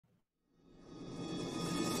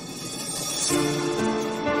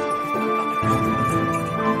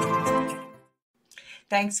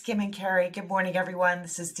Thanks, Kim and Carrie. Good morning, everyone.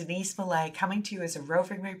 This is Denise Millet coming to you as a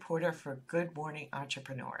roving reporter for Good Morning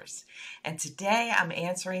Entrepreneurs. And today I'm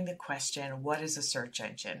answering the question, what is a search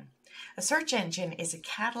engine? A search engine is a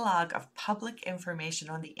catalog of public information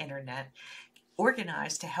on the internet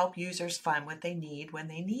organized to help users find what they need when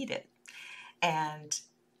they need it. And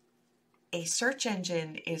a search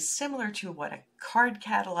engine is similar to what a card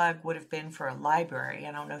catalog would have been for a library.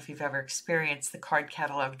 I don't know if you've ever experienced the card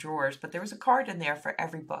catalog drawers, but there was a card in there for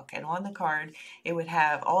every book. And on the card, it would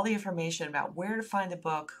have all the information about where to find the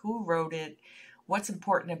book, who wrote it, what's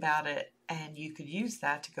important about it, and you could use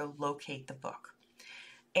that to go locate the book.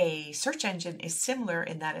 A search engine is similar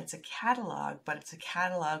in that it's a catalog, but it's a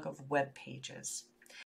catalog of web pages.